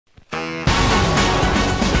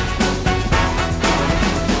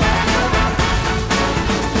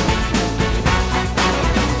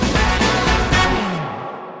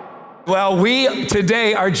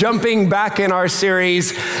today are jumping back in our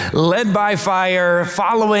series, Led by Fire,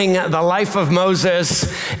 following the life of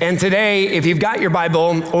Moses. And today, if you've got your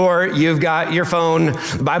Bible or you've got your phone,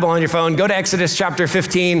 Bible on your phone, go to Exodus chapter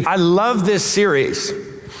 15. I love this series,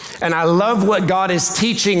 and I love what God is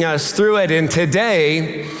teaching us through it. And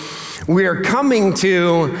today, we are coming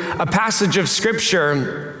to a passage of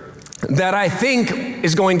Scripture that I think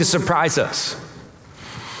is going to surprise us.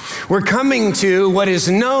 We're coming to what is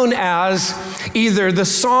known as either the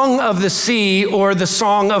Song of the Sea or the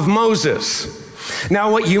Song of Moses. Now,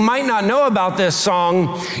 what you might not know about this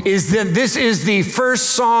song is that this is the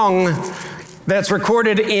first song that's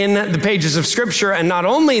recorded in the pages of Scripture. And not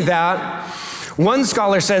only that, one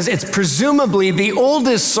scholar says it's presumably the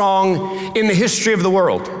oldest song in the history of the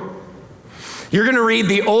world. You're going to read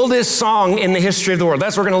the oldest song in the history of the world.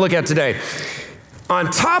 That's what we're going to look at today. On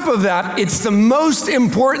top of that, it's the most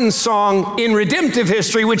important song in redemptive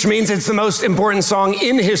history, which means it's the most important song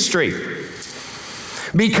in history.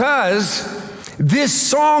 Because this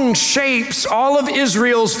song shapes all of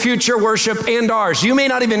Israel's future worship and ours. You may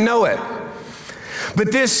not even know it, but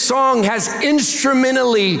this song has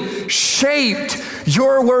instrumentally shaped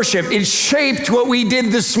your worship. It shaped what we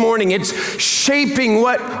did this morning. It's shaping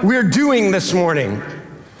what we're doing this morning.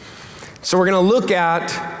 So we're going to look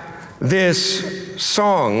at this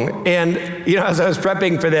song. And, as I was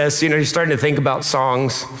prepping for this, you're starting to think about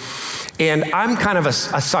songs. And I'm kind of a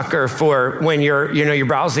sucker for when you're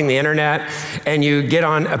browsing the internet and you get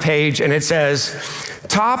on a page and it says,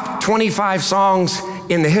 top 25 songs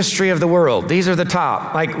in the history of the world. These are the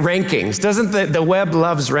top, like rankings. Doesn't the web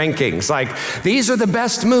loves rankings? Like, these are the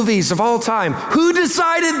best movies of all time. Who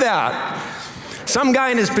decided that? Some guy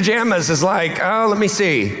in his pajamas is like, oh, let me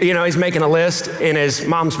see. He's making a list in his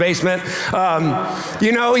mom's basement.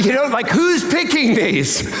 Like, who's picking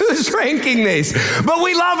these? Who's ranking these? But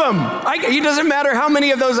we love them. It doesn't matter how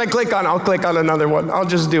many of those I click on. I'll click on another one. I'll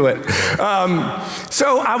just do it.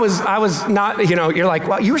 So I was not, you're like,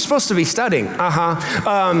 well, you were supposed to be studying.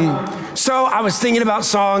 So I was thinking about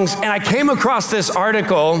songs, and I came across this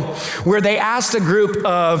article where they asked a group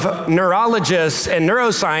of neurologists and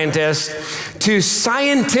neuroscientists to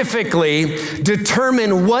scientifically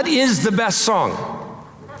determine what is the best song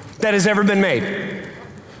that has ever been made.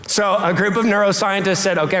 So a group of neuroscientists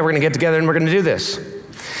said, okay, we're going to get together and we're going to do this.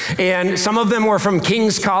 And some of them were from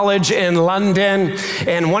King's College in London.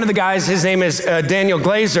 And one of the guys, his name is Daniel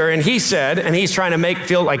Glazer, and he said, and he's trying to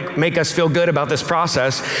make us feel good about this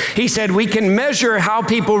process. He said, we can measure how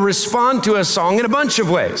people respond to a song in a bunch of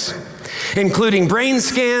ways, including brain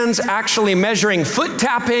scans, actually measuring foot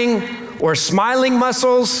tapping, or smiling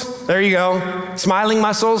muscles. There you go, smiling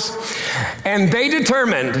muscles. And they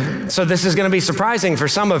determined, so this is going to be surprising for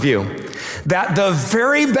some of you, that the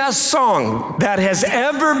very best song that has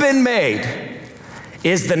ever been made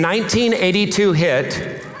is the 1982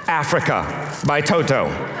 hit, Africa by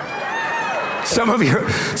Toto. Some of you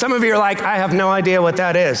are like, I have no idea what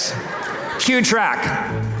that is. Cue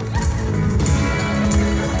track.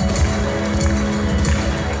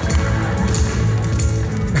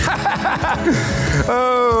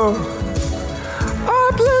 Oh,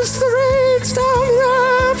 I bless the rains down in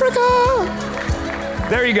Africa.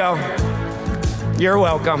 There you go. You're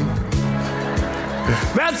welcome.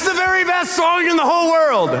 That's the very best song in the whole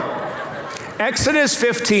world. Exodus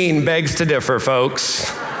 15 begs to differ,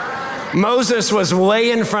 folks. Moses was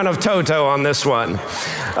way in front of Toto on this one.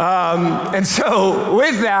 And so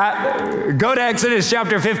with that, go to Exodus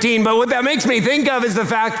chapter 15. But what that makes me think of is the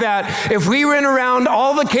fact that if we went around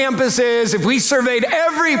all the campuses, if we surveyed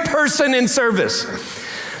every person in service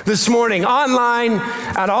this morning, online,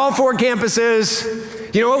 at all 4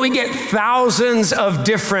 campuses, you know what? We get thousands of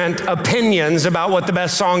different opinions about what the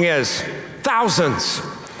best song is. Thousands.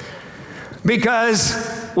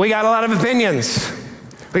 Because we got a lot of opinions.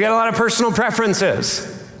 We got a lot of personal preferences.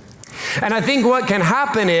 And I think what can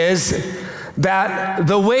happen is that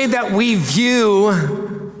the way that we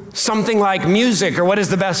view something like music or what is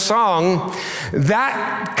the best song,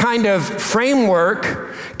 that kind of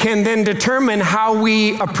framework can then determine how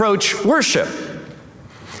we approach worship.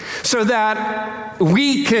 So that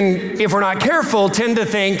we can, if we're not careful, tend to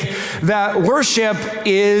think that worship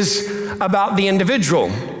is about the individual.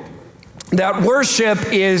 That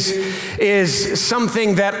worship is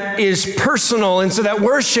something that is personal, and so that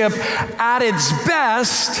worship at its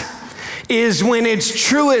best is when it's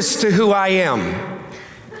truest to who I am.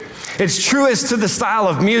 It's truest to the style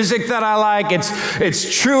of music that I like.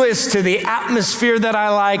 It's truest to the atmosphere that I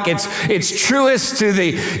like. It's truest to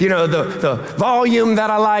the volume that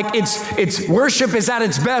I like. It's worship is at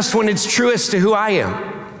its best when it's truest to who I am.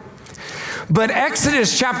 But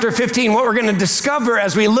Exodus chapter 15, what we're going to discover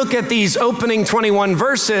as we look at these opening 21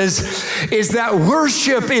 verses is that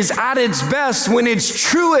worship is at its best when it's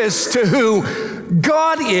truest to who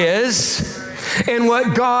God is and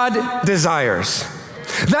what God desires.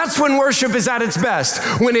 That's when worship is at its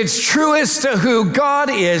best, when it's truest to who God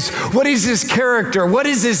is, what is his character, what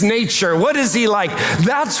is his nature, what is he like.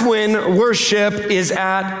 That's when worship is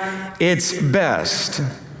at its best.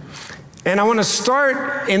 And I want to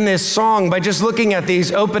start in this song by just looking at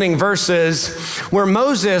these opening verses where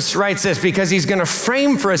Moses writes this, because he's going to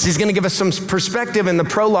frame for us, he's going to give us some perspective in the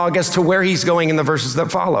prologue as to where he's going in the verses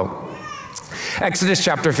that follow. Exodus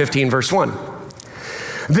chapter 15, verse 1.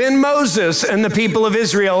 Then Moses and the people of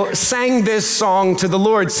Israel sang this song to the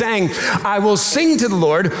Lord, saying, I will sing to the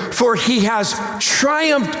Lord, for he has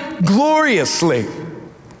triumphed gloriously.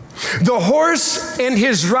 The horse and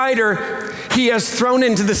his rider he has thrown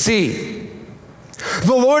into the sea.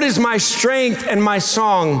 The Lord is my strength and my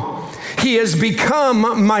song. He has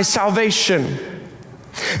become my salvation.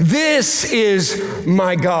 This is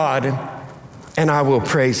my God, and I will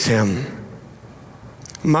praise him.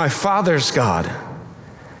 My Father's God,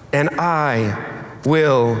 and I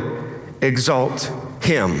will exalt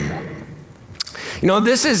him. You know,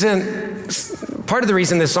 this isn't, part of the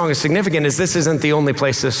reason this song is significant is this isn't the only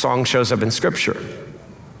place this song shows up in Scripture.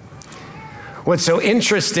 What's so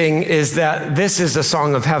interesting is that this is a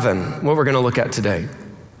song of heaven, what we're going to look at today.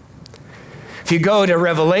 If you go to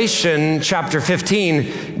Revelation chapter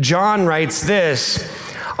 15, John writes this,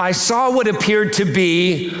 I saw what appeared to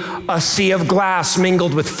be a sea of glass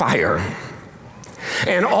mingled with fire,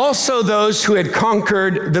 and also those who had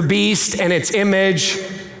conquered the beast and its image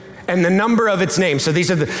and the number of its name. So these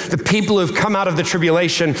are the people who've come out of the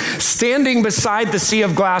tribulation, standing beside the sea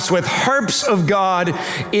of glass with harps of God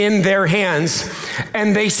in their hands.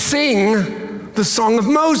 And they sing the song of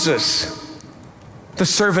Moses, the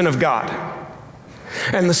servant of God,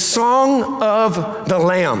 and the song of the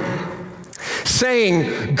Lamb,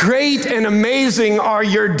 saying, great and amazing are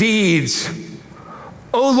your deeds,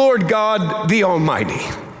 O Lord God, the Almighty.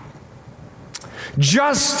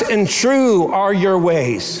 Just and true are your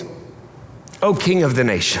ways, O King of the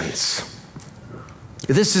nations.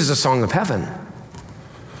 This is a song of heaven.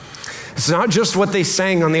 It's not just what they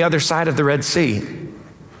sang on the other side of the Red Sea.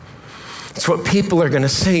 It's what people are going to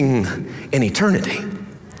sing in eternity.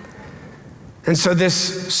 And so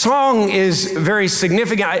this song is very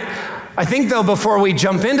significant. I think, though, before we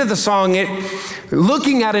jump into the song,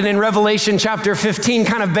 looking at it in Revelation chapter 15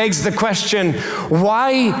 kind of begs the question,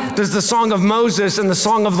 why does the song of Moses and the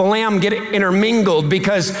song of the Lamb get intermingled?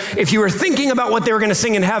 Because if you were thinking about what they were going to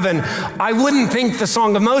sing in heaven, I wouldn't think the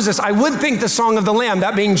song of Moses. I would think the song of the Lamb,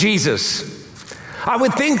 that being Jesus. I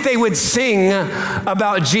would think they would sing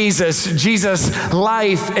about Jesus'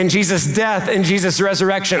 life and Jesus' death and Jesus'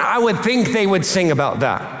 resurrection. I would think they would sing about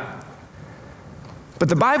that. But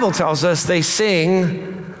the Bible tells us they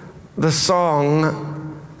sing the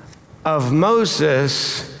song of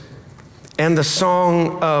Moses and the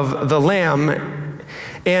song of the Lamb.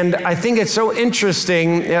 And I think it's so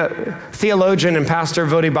interesting, theologian and pastor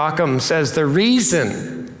Vodi Bakum says the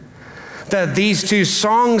reason that these two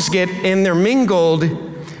songs get intermingled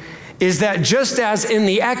is that just as in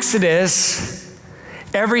the Exodus,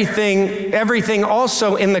 everything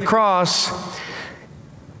also in the cross,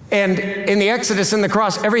 and in the Exodus and the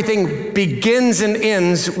cross, everything begins and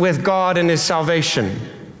ends with God and his salvation.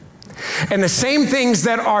 And the same things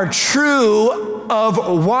that are true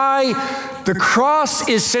of why the cross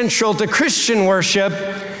is central to Christian worship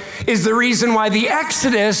is the reason why the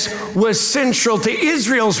Exodus was central to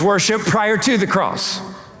Israel's worship prior to the cross.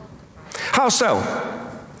 How so?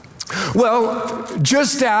 Well,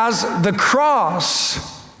 just as the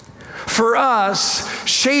cross for us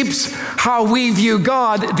shapes how we view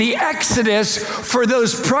God, the Exodus for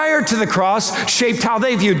those prior to the cross shaped how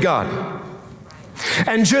they viewed God.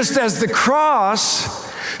 And just as the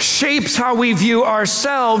cross shapes how we view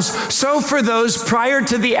ourselves, so for those prior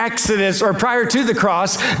to the Exodus or prior to the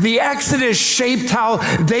cross, the Exodus shaped how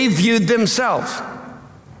they viewed themselves.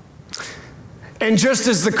 And just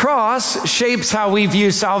as the cross shapes how we view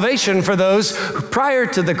salvation for those prior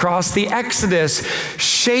to the cross, the Exodus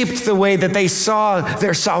shaped the way that they saw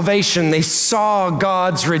their salvation. They saw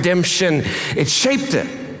God's redemption. It shaped it.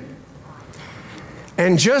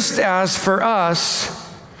 And just as for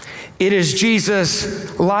us, it is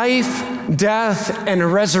Jesus' life, death,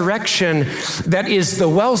 and resurrection that is the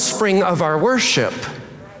wellspring of our worship.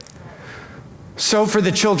 So for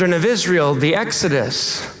the children of Israel, the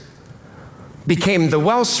Exodus became the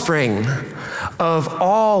wellspring of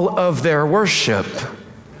all of their worship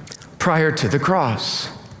prior to the cross.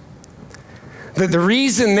 that the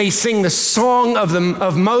reason they sing the song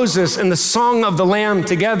of Moses and the song of the Lamb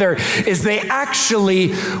together is they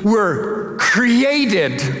actually were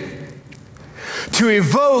created to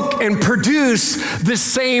evoke and produce the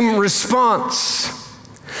same response.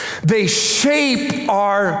 They shape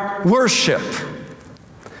our worship.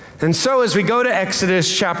 And so as we go to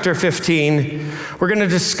Exodus chapter 15, we're going to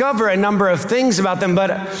discover a number of things about them, but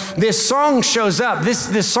this song shows up.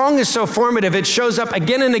 This song is so formative, it shows up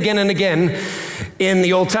again and again and again in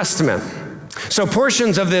the Old Testament. So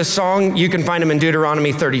portions of this song, you can find them in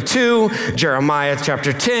Deuteronomy 32, Jeremiah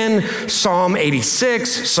chapter 10, Psalm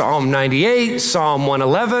 86, Psalm 98, Psalm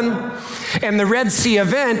 111. And the Red Sea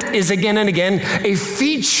event is again and again a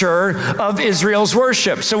feature of Israel's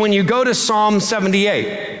worship. So when you go to Psalm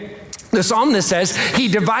 78, the psalmist says, he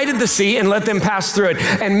divided the sea and let them pass through it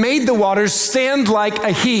and made the waters stand like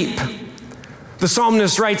a heap. The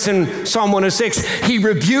psalmist writes in Psalm 106, he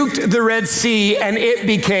rebuked the Red Sea and it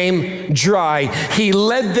became dry. He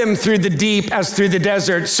led them through the deep as through the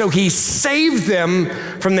desert. So he saved them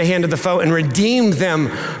from the hand of the foe and redeemed them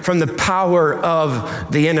from the power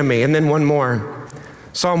of the enemy. And then one more.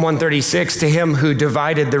 Psalm 136, to him who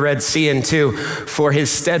divided the Red Sea in two, for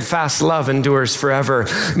his steadfast love endures forever.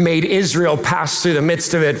 Made Israel pass through the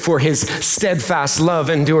midst of it, for his steadfast love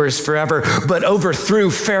endures forever. But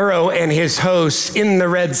overthrew Pharaoh and his hosts in the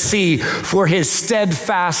Red Sea, for his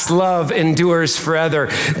steadfast love endures forever.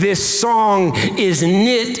 This song is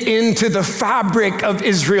knit into the fabric of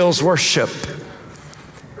Israel's worship.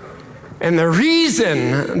 And the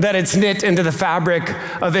reason that it's knit into the fabric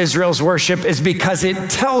of Israel's worship is because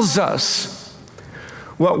it tells us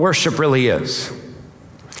what worship really is.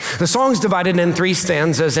 The song's divided in 3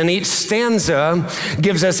 stanzas, and each stanza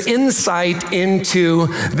gives us insight into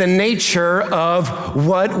the nature of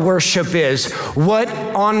what worship is, what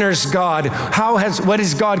honors God, what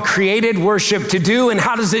has God created worship to do, and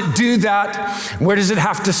how does it do that? Where does it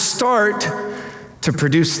have to start to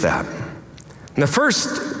produce that? And the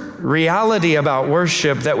first reality about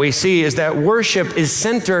worship that we see is that worship is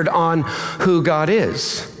centered on who God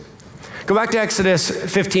is. Go back to Exodus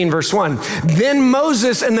 15, verse 1. Then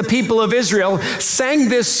Moses and the people of Israel sang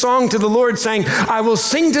this song to the Lord, saying, I will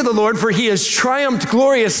sing to the Lord, for he has triumphed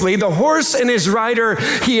gloriously. The horse and his rider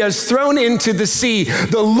he has thrown into the sea.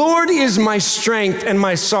 The Lord is my strength and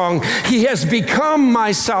my song. He has become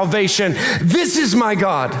my salvation. This is my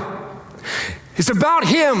God. It's about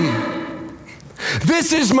him.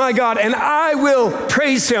 This is my God, and I will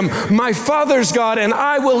praise him, my Father's God, and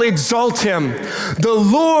I will exalt him. The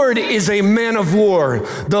Lord is a man of war.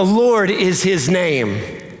 The Lord is his name.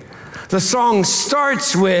 The song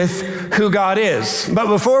starts with who God is. But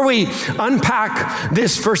before we unpack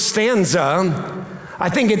this first stanza, I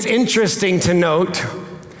think it's interesting to note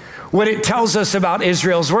what it tells us about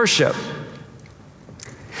Israel's worship.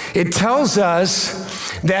 It tells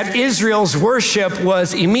us that Israel's worship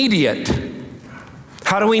was immediate.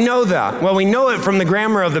 How do we know that? Well, we know it from the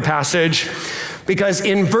grammar of the passage because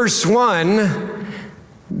in verse 1,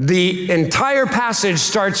 the entire passage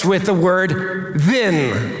starts with the word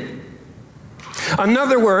then. In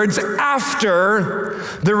other words, after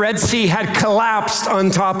the Red Sea had collapsed on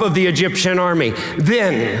top of the Egyptian army,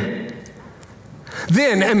 then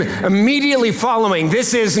immediately following,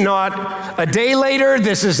 this is not a day later,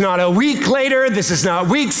 this is not a week later, this is not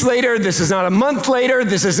weeks later, this is not a month later,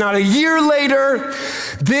 this is not a year later.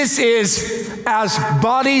 This is as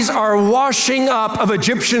bodies are washing up of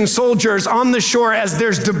Egyptian soldiers on the shore as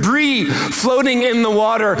there's debris floating in the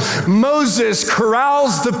water. Moses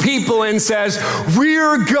corrals the people and says,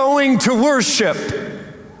 we're going to worship.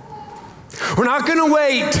 We're not going to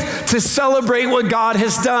wait to celebrate what God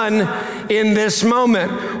has done in this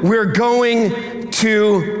moment. We're going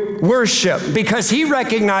to worship because he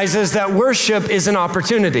recognizes that worship is an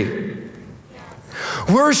opportunity.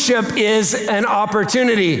 Worship is an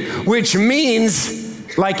opportunity, which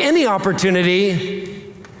means, like any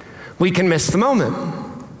opportunity, we can miss the moment.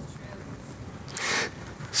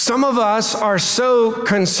 Some of us are so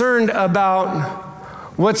concerned about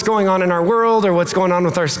what's going on in our world or what's going on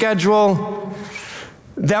with our schedule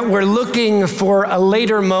that we're looking for a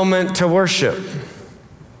later moment to worship.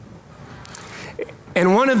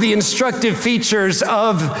 And one of the instructive features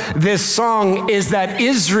of this song is that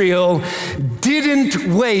Israel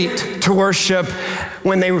didn't wait to worship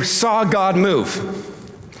when they saw God move.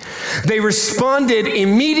 They responded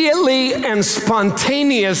immediately and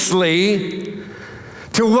spontaneously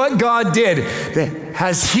to what God did.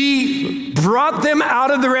 As he brought them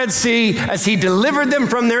out of the Red Sea, as he delivered them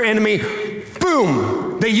from their enemy,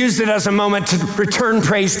 boom, they used it as a moment to return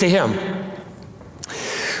praise to him.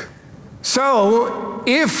 So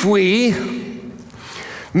if we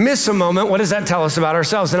miss a moment, what does that tell us about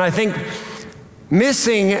ourselves? And I think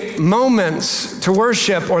missing moments to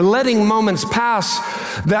worship or letting moments pass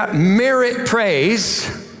that merit praise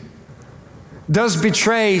does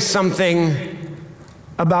betray something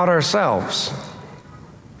about ourselves.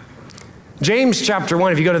 James chapter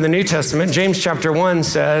 1, if you go to the New Testament, James chapter 1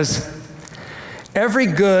 says, every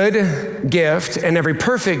good gift and every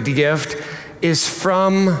perfect gift is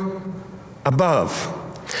from above,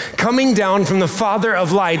 coming down from the Father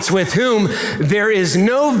of lights, with whom there is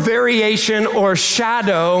no variation or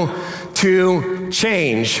shadow to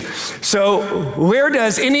change. So where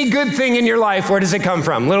does any good thing in your life, where does it come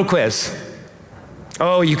from? Little quiz.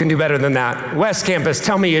 Oh, you can do better than that. West Campus,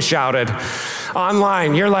 tell me you shouted.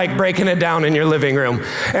 Online, you're like breaking it down in your living room.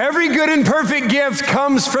 Every good and perfect gift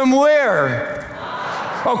comes from where?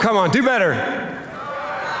 Oh, come on, do better.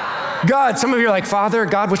 God. Some of you are like, Father,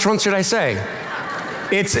 God, which one should I say?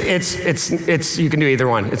 It's, you can do either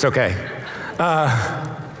one. It's okay.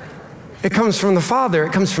 It comes from the Father.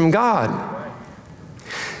 It comes from God.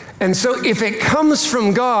 And so if it comes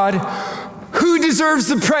from God, who deserves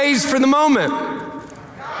the praise for the moment?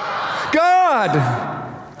 God.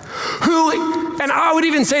 And I would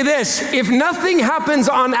even say this, if nothing happens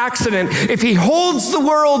on accident, if he holds the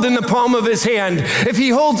world in the palm of his hand, if he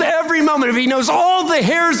holds every moment, if he knows all the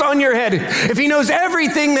hairs on your head, if he knows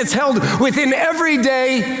everything that's held within every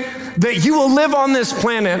day that you will live on this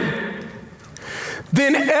planet,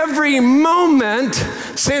 then every moment,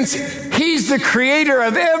 since he's the creator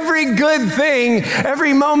of every good thing,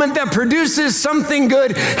 every moment that produces something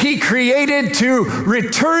good, he created to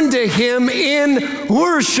return to him in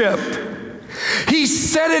worship. He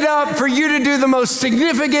set it up for you to do the most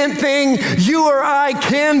significant thing you or I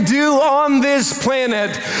can do on this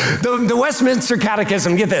planet. The Westminster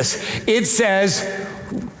Catechism, get this, it says,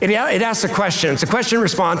 it asks a question. It's a question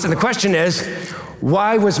response, and the question is,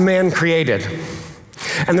 why was man created?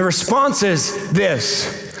 And the response is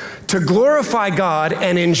this: to glorify God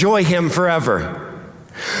and enjoy him forever.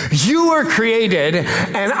 You were created,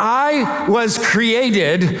 and I was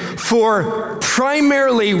created for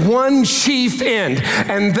primarily one chief end,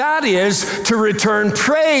 and that is to return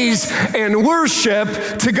praise and worship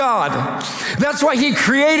to God. That's why he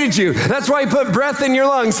created you. That's why he put breath in your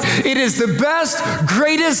lungs. It is the best,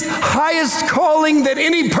 greatest, highest calling that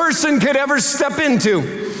any person could ever step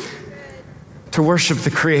into, to worship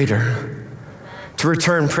the Creator, to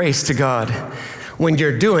return praise to God. When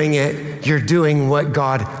you're doing it, you're doing what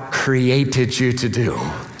God created you to do.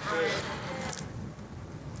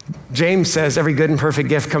 James says every good and perfect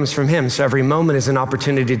gift comes from him, so every moment is an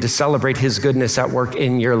opportunity to celebrate his goodness at work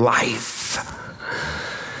in your life.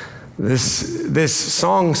 This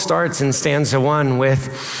song starts in stanza 1 with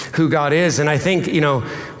who God is, and I think,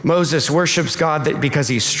 Moses worships God because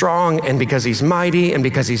he's strong and because he's mighty and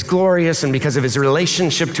because he's glorious and because of his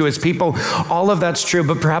relationship to his people. All of that's true,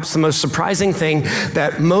 but perhaps the most surprising thing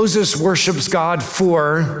that Moses worships God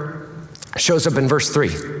for shows up in verse 3.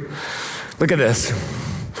 Look at this.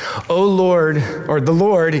 O Lord, or the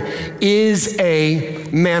Lord is a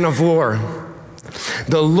man of war.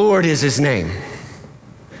 The Lord is his name.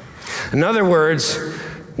 In other words,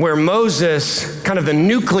 where Moses, kind of the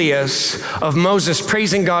nucleus of Moses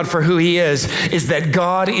praising God for who he is that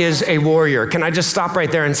God is a warrior. Can I just stop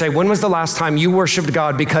right there and say, when was the last time you worshiped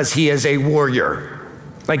God because he is a warrior?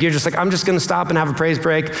 Like you're just like, I'm just gonna stop and have a praise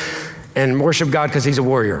break and worship God because he's a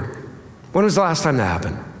warrior. When was the last time that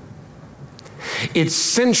happened? It's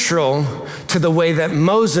central to the way that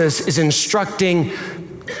Moses is instructing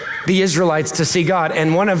the Israelites to see God.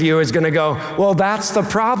 And one of you is going to go, well, that's the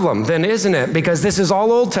problem then, isn't it? Because this is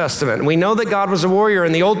all Old Testament. We know that God was a warrior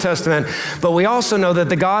in the Old Testament, but we also know that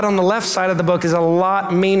the God on the left side of the book is a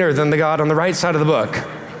lot meaner than the God on the right side of the book.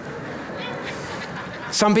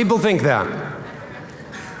 Some people think that.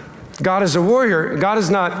 God is a warrior. God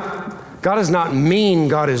is not mean.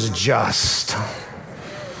 God is just.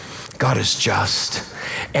 God is just.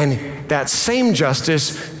 And that same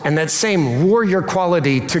justice and that same warrior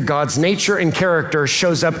quality to God's nature and character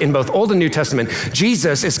shows up in both Old and New Testament.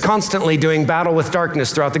 Jesus is constantly doing battle with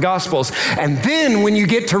darkness throughout the Gospels. And then when you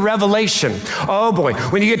get to Revelation, oh boy,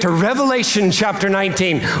 when you get to Revelation chapter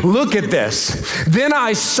 19, look at this. Then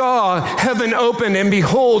I saw heaven open, and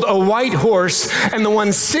behold, a white horse, and the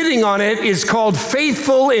one sitting on it is called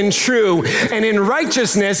Faithful and True, and in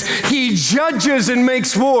righteousness he judges and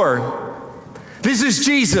makes war. This is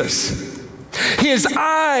Jesus. His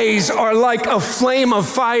eyes are like a flame of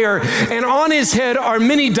fire, and on his head are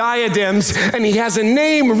many diadems, and he has a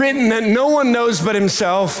name written that no one knows but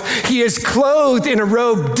himself. He is clothed in a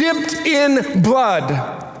robe dipped in blood,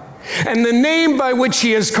 and the name by which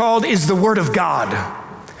he is called is the Word of God.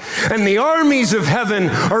 And the armies of heaven,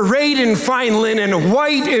 arrayed in fine linen,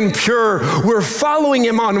 white and pure, were following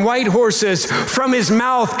him on white horses. From his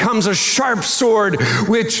mouth comes a sharp sword,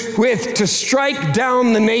 with to strike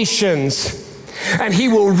down the nations. And he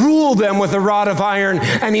will rule them with a rod of iron,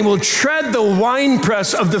 and he will tread the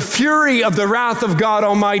winepress of the fury of the wrath of God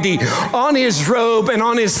Almighty. On his robe and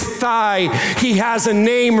on his thigh, he has a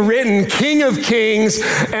name written, King of Kings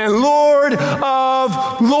and Lord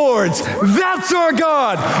of Lords. That's our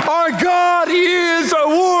God. Our God is a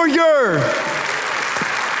warrior.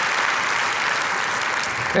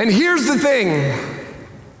 And here's the thing.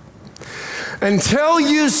 Until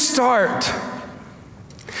you start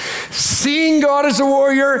seeing God as a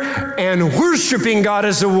warrior and worshiping God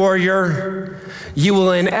as a warrior, you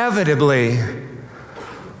will inevitably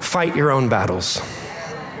fight your own battles.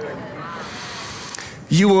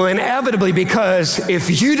 You will inevitably, because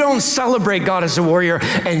if you don't celebrate God as a warrior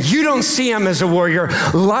and you don't see him as a warrior,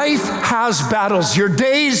 life has battles. Your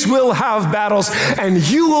days will have battles, and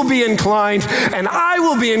you will be inclined, and I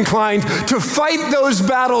will be inclined to fight those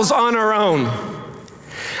battles on our own.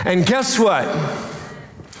 And guess what?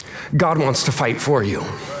 God wants to fight for you.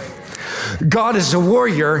 God is a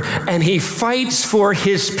warrior, and he fights for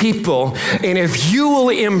his people. And if you will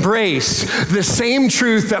embrace the same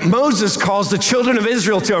truth that Moses calls the children of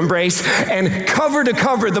Israel to embrace, and cover to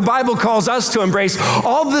cover, the Bible calls us to embrace,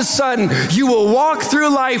 all of a sudden you will walk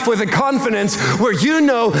through life with a confidence where you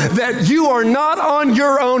know that you are not on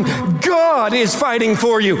your own. God is fighting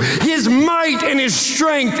for you. His might and his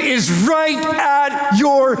strength is right at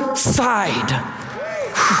your side.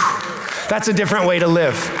 That's a different way to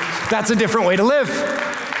live. That's a different way to live.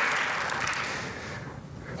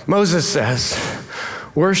 Moses says,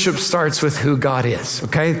 worship starts with who God is,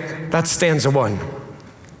 okay? That's stanza 1.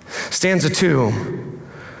 Stanza 2,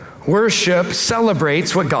 worship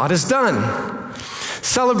celebrates what God has done.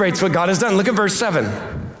 Celebrates what God has done. Look at verse 7.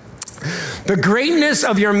 The greatness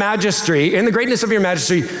of your majesty, in the greatness of your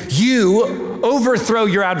majesty, you overthrow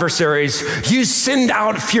your adversaries. You send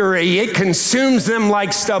out fury. It consumes them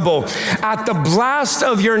like stubble. At the blast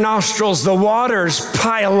of your nostrils, the waters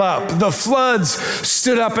pile up. The floods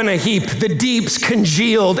stood up in a heap. The deeps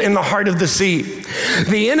congealed in the heart of the sea.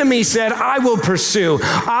 The enemy said, I will pursue.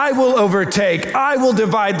 I will overtake. I will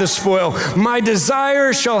divide the spoil. My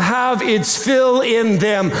desire shall have its fill in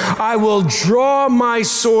them. I will draw my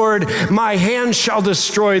sword. My hand shall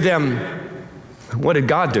destroy them. What did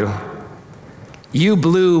God do? You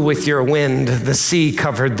blew with your wind, the sea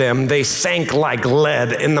covered them. They sank like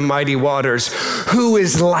lead in the mighty waters. Who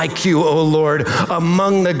is like you, O Lord,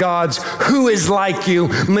 among the gods? Who is like you,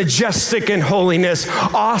 majestic in holiness,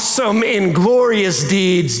 awesome in glorious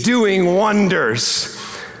deeds, doing wonders?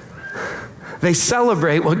 They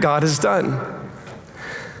celebrate what God has done.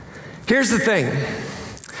 Here's the thing.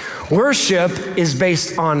 Worship is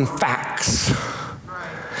based on facts.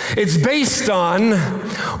 It's based on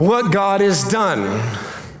what God has done.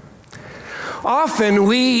 Often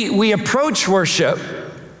we approach worship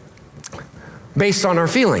based on our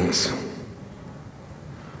feelings.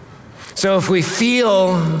 So if we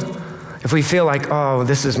feel like, oh,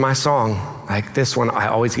 this is my song, like this one, I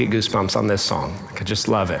always get goosebumps on this song. I could just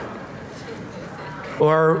love it.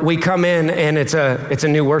 Or we come in and it's a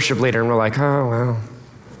new worship leader and we're like, oh, well,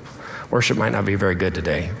 worship might not be very good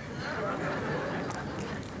today.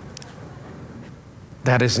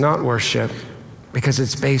 That is not worship because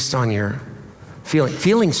it's based on your feeling.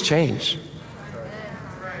 Feelings change.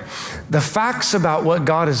 The facts about what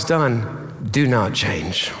God has done do not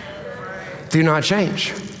change. Do not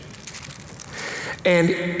change. And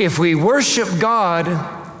if we worship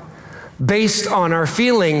God based on our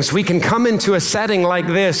feelings, we can come into a setting like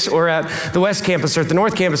this, or at the West Campus, or at the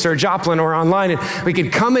North Campus, or Joplin, or online, and we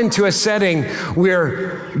could come into a setting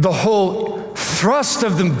where the whole thrust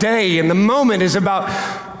of the day and the moment is about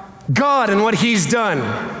God and what he's done.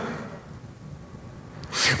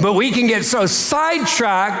 But we can get so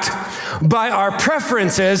sidetracked by our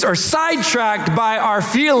preferences or sidetracked by our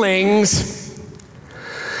feelings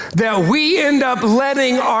that we end up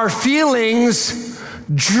letting our feelings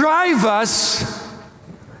drive us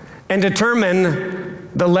and determine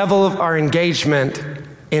the level of our engagement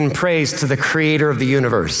in praise to the creator of the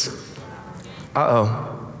universe. Uh-oh.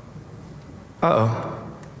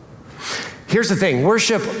 Here's the thing.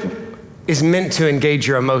 Worship is meant to engage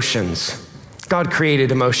your emotions. God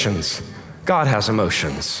created emotions. God has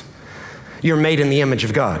emotions. You're made in the image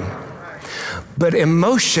of God. But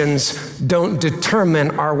emotions don't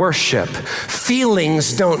determine our worship.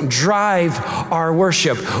 Feelings don't drive our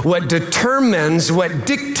worship. What determines, what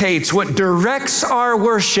dictates, what directs our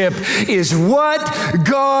worship is what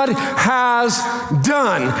God has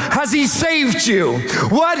done. Has He saved you?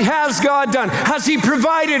 What has God done? Has He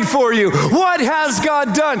provided for you? What has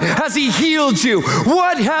God done? Has He healed you?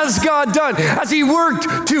 What has God done? Has He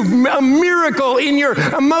worked to a miracle in your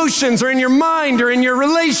emotions or in your mind or in your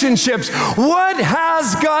relationships? What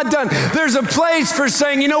has God done? There's a place for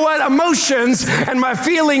saying, you know what, emotions and my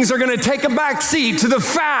feelings are going to take a back seat to the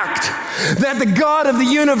fact that the God of the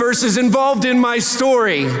universe is involved in my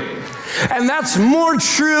story. And that's more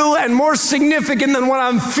true and more significant than what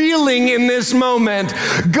I'm feeling in this moment.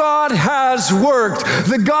 God has worked.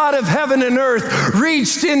 The God of heaven and earth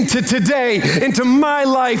reached into today, into my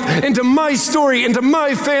life, into my story, into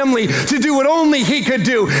my family to do what only He could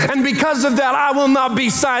do. And because of that, I will not be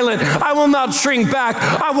silent. I will not shrink back.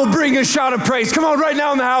 I will bring a shout of praise. Come on, right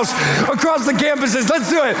now in the house, across the campuses, let's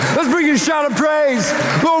do it. Let's bring a shout of praise.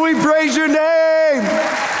 Lord, we praise your name.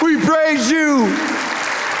 We praise you.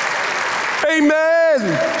 Amen.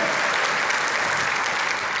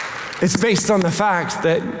 It's based on the fact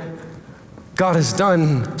that God has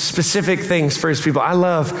done specific things for His people. I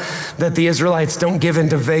love that the Israelites don't give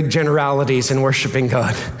into vague generalities in worshiping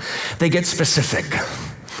God. They get specific.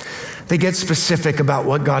 They get specific about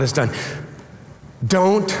what God has done.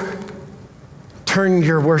 Don't turn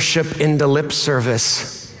your worship into lip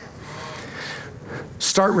service.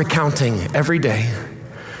 Start recounting every day.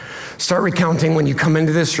 Start recounting when you come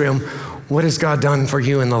into this room. What has God done for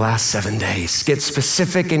you in the last 7 days? Get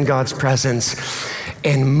specific in God's presence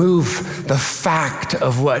and move the fact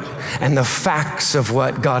of what and the facts of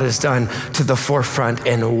what God has done to the forefront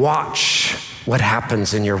and watch what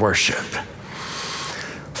happens in your worship.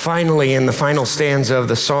 Finally, in the final stanza of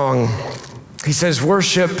the song, he says,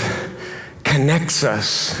 worship connects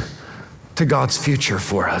us to God's future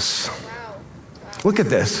for us. Look at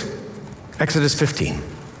this, Exodus 15.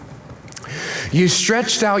 You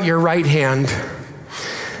stretched out your right hand,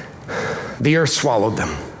 the earth swallowed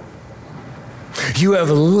them. You have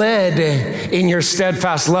led in your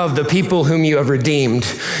steadfast love the people whom you have redeemed.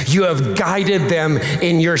 You have guided them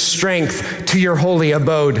in your strength to your holy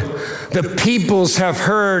abode. The peoples have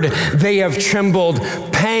heard, they have trembled.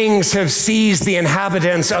 Pangs have seized the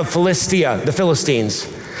inhabitants of Philistia, the Philistines.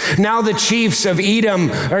 Now the chiefs of Edom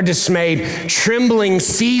are dismayed. Trembling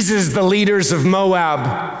seizes the leaders of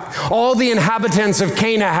Moab. All the inhabitants of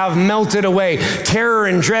Canaan have melted away. Terror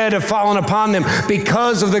and dread have fallen upon them.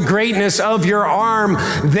 Because of the greatness of your arm,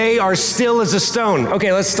 they are still as a stone.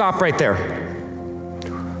 Okay, let's stop right there.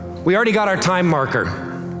 We already got our time marker.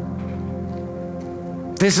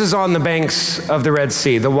 This is on the banks of the Red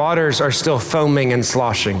Sea. The waters are still foaming and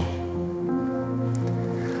sloshing.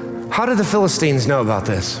 How do the Philistines know about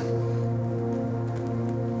this?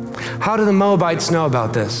 How do the Moabites know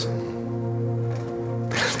about this?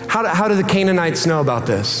 How do the Canaanites know about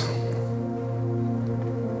this?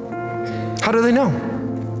 How do they know?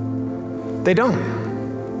 They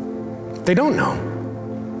don't. They don't know.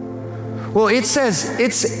 Well, it says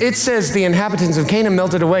the inhabitants of Canaan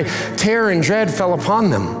melted away. Terror and dread fell upon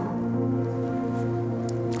them.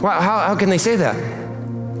 Well, how can they say that?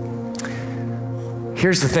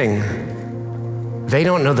 Here's the thing. They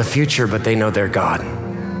don't know the future, but they know their God.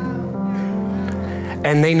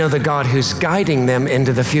 And they know the God who's guiding them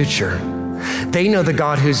into the future. They know the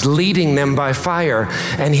God who's leading them by fire.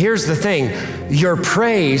 And here's the thing. Your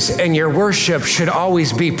praise and your worship should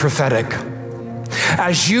always be prophetic.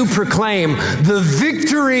 As you proclaim the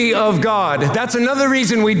victory of God. That's another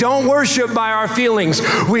reason we don't worship by our feelings.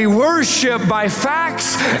 We worship by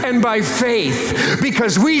facts and by faith,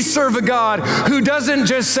 because we serve a God who doesn't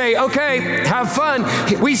just say, okay, have fun.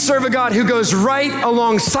 We serve a God who goes right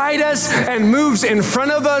alongside us and moves in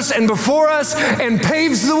front of us and before us and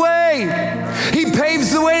paves the way. He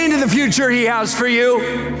paves the way into the future He has for you.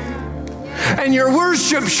 And your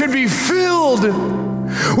worship should be filled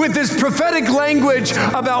with this prophetic language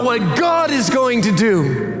about what God is going to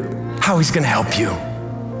do, how He's going to help you.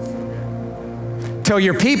 Tell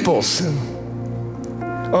your peoples,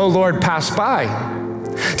 oh Lord, pass by.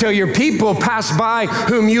 Tell your people, pass by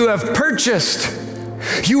whom you have purchased.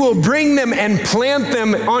 You will bring them and plant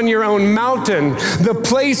them on your own mountain, the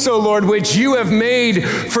place, O Lord, which you have made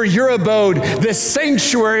for your abode, the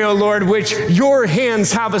sanctuary, O Lord, which your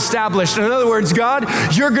hands have established. In other words, God,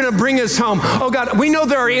 you're going to bring us home. Oh God, we know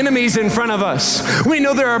there are enemies in front of us. We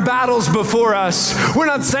know there are battles before us. We're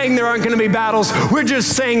not saying there aren't going to be battles. We're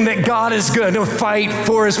just saying that God is going to fight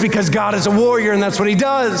for us because God is a warrior and that's what He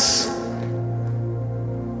does.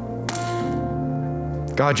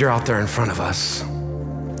 God, you're out there in front of us.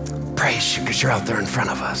 Praise you because you're out there in front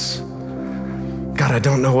of us. God, I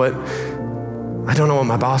don't know what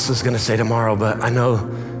my boss is going to say tomorrow, but I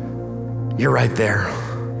know you're right there.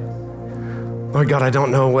 Lord God, I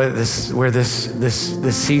don't know where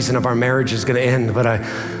this season of our marriage is going to end, but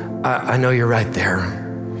I know you're right there.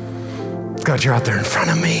 God, you're out there in front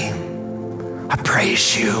of me. I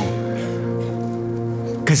praise you.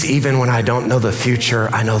 Because even when I don't know the future,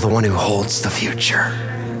 I know the one who holds the future.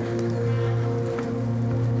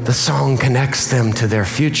 The song connects them to their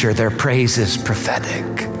future. Their praise is prophetic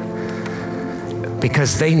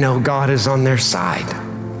because they know God is on their side.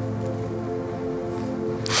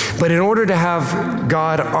 But in order to have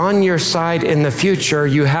God on your side in the future,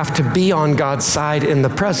 you have to be on God's side in the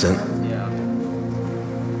present.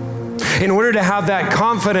 In order to have that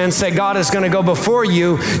confidence that God is going to go before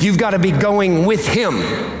you, you've got to be going with him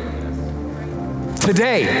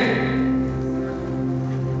today.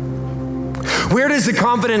 Where does the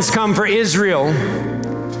confidence come for Israel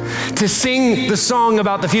to sing the song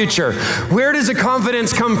about the future? Where does the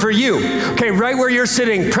confidence come for you? Okay, right where you're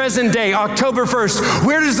sitting, present day, October 1st,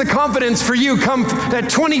 where does the confidence for you come that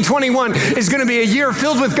 2021 is going to be a year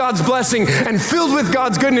filled with God's blessing and filled with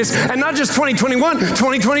God's goodness, and not just 2021,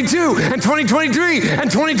 2022, and 2023, and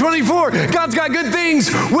 2024. God's got good things.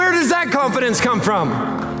 Where does that confidence come from?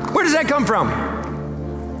 Where does that come from?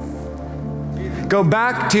 Go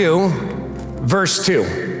back to Verse 2,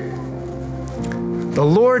 the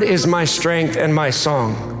Lord is my strength and my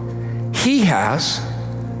song. He has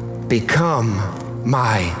become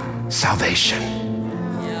my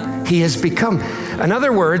salvation. He has become. In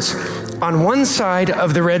other words, on one side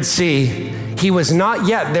of the Red Sea, he was not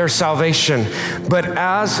yet their salvation. But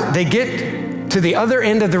as they get to the other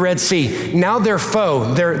end of the Red Sea, now their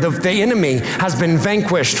foe, the enemy, has been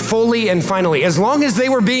vanquished fully and finally. As long as they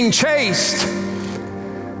were being chased,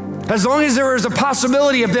 as long as there was a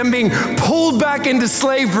possibility of them being pulled back into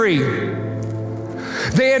slavery,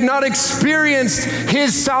 they had not experienced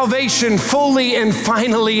his salvation fully and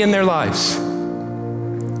finally in their lives.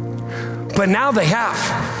 But now they have.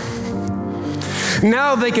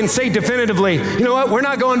 Now they can say definitively, you know what, we're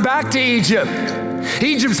not going back to Egypt.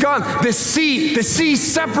 Egypt's gone. The sea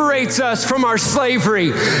separates us from our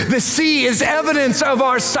slavery. The sea is evidence of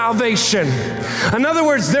our salvation. In other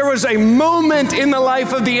words, there was a moment in the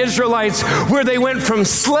life of the Israelites where they went from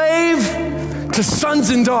slave to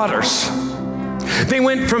sons and daughters. They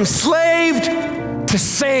went from slaved to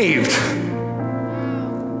saved.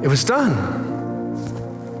 It was done.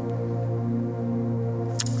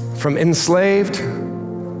 From enslaved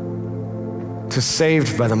to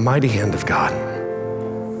saved by the mighty hand of God.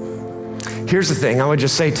 Here's the thing, I would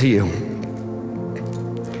just say to you,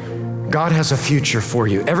 God has a future for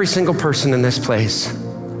you. Every single person in this place,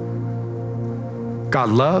 God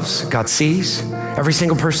loves, God sees. Every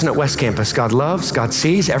single person at West Campus, God loves, God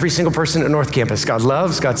sees. Every single person at North Campus, God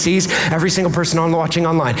loves, God sees. Every single person watching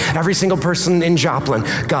online, every single person in Joplin,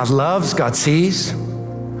 God loves, God sees.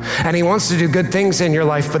 And he wants to do good things in your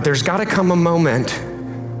life, but there's got to come a moment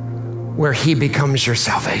where he becomes your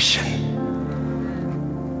salvation.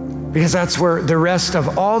 Because that's where the rest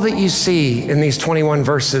of all that you see in these 21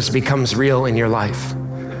 verses becomes real in your life.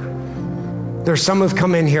 There's some who've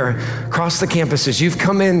come in here across the campuses. You've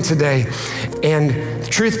come in today, and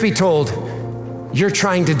truth be told, you're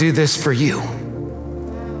trying to do this for you.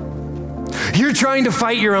 You're trying to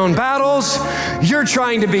fight your own battles. You're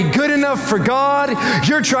trying to be good enough for God.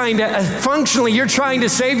 You're trying to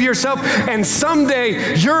save yourself. And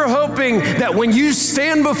someday you're hoping that when you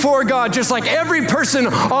stand before God, just like every person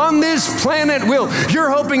on this planet will,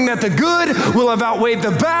 you're hoping that the good will have outweighed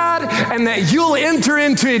the bad and that you'll enter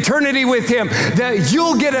into eternity with him, that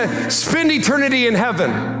you'll get to spend eternity in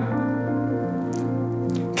heaven.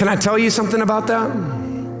 Can I tell you something about that?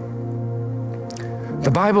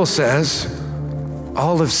 The Bible says,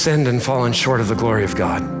 all have sinned and fallen short of the glory of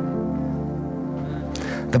God.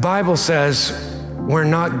 The Bible says we're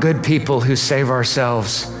not good people who save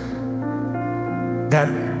ourselves, that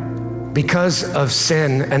because of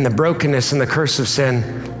sin and the brokenness and the curse of sin,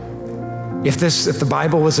 if the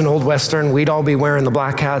Bible was an old Western, we'd all be wearing the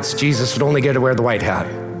black hats. Jesus would only get to wear the white hat.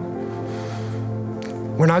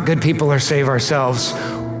 We're not good people who save ourselves.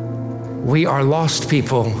 We are lost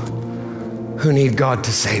people who need God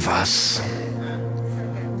to save us.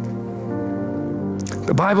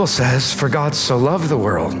 The Bible says, for God so loved the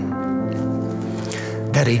world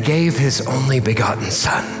that he gave his only begotten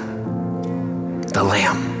Son, the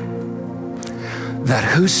Lamb, that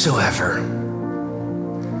whosoever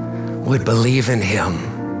would believe in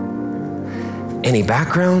him, any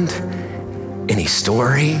background, any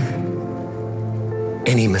story,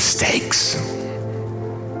 any mistakes,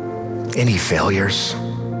 any failures.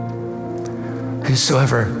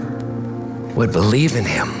 Whosoever would believe in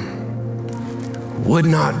him would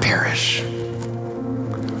not perish,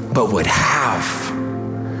 but would have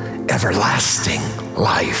everlasting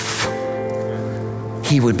life.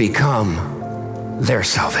 He would become their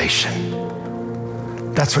salvation.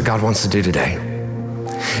 That's what God wants to do today.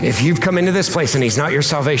 If you've come into this place and he's not your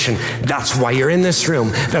salvation, that's why you're in this room.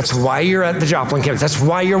 That's why you're at the Joplin campus. That's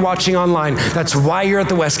why you're watching online. That's why you're at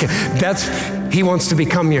the West Campus. He wants to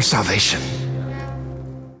become your salvation.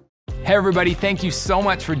 Hey everybody, thank you so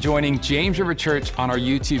much for joining James River Church on our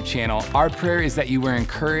YouTube channel. Our prayer is that you were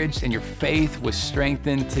encouraged and your faith was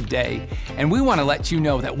strengthened today. And we want to let you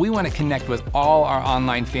know that we want to connect with all our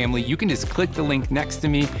online family. You can just click the link next to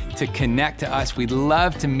me to connect to us. We'd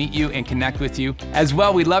love to meet you and connect with you. As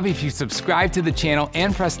well, we'd love if you subscribe to the channel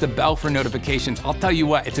and press the bell for notifications. I'll tell you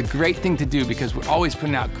what, it's a great thing to do because we're always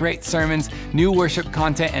putting out great sermons, new worship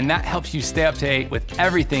content, and that helps you stay up to date with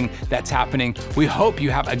everything that's happening. We hope you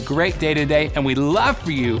have a great day today, and we'd love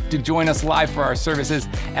for you to join us live for our services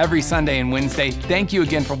every Sunday and Wednesday. Thank you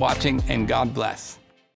again for watching, and God bless.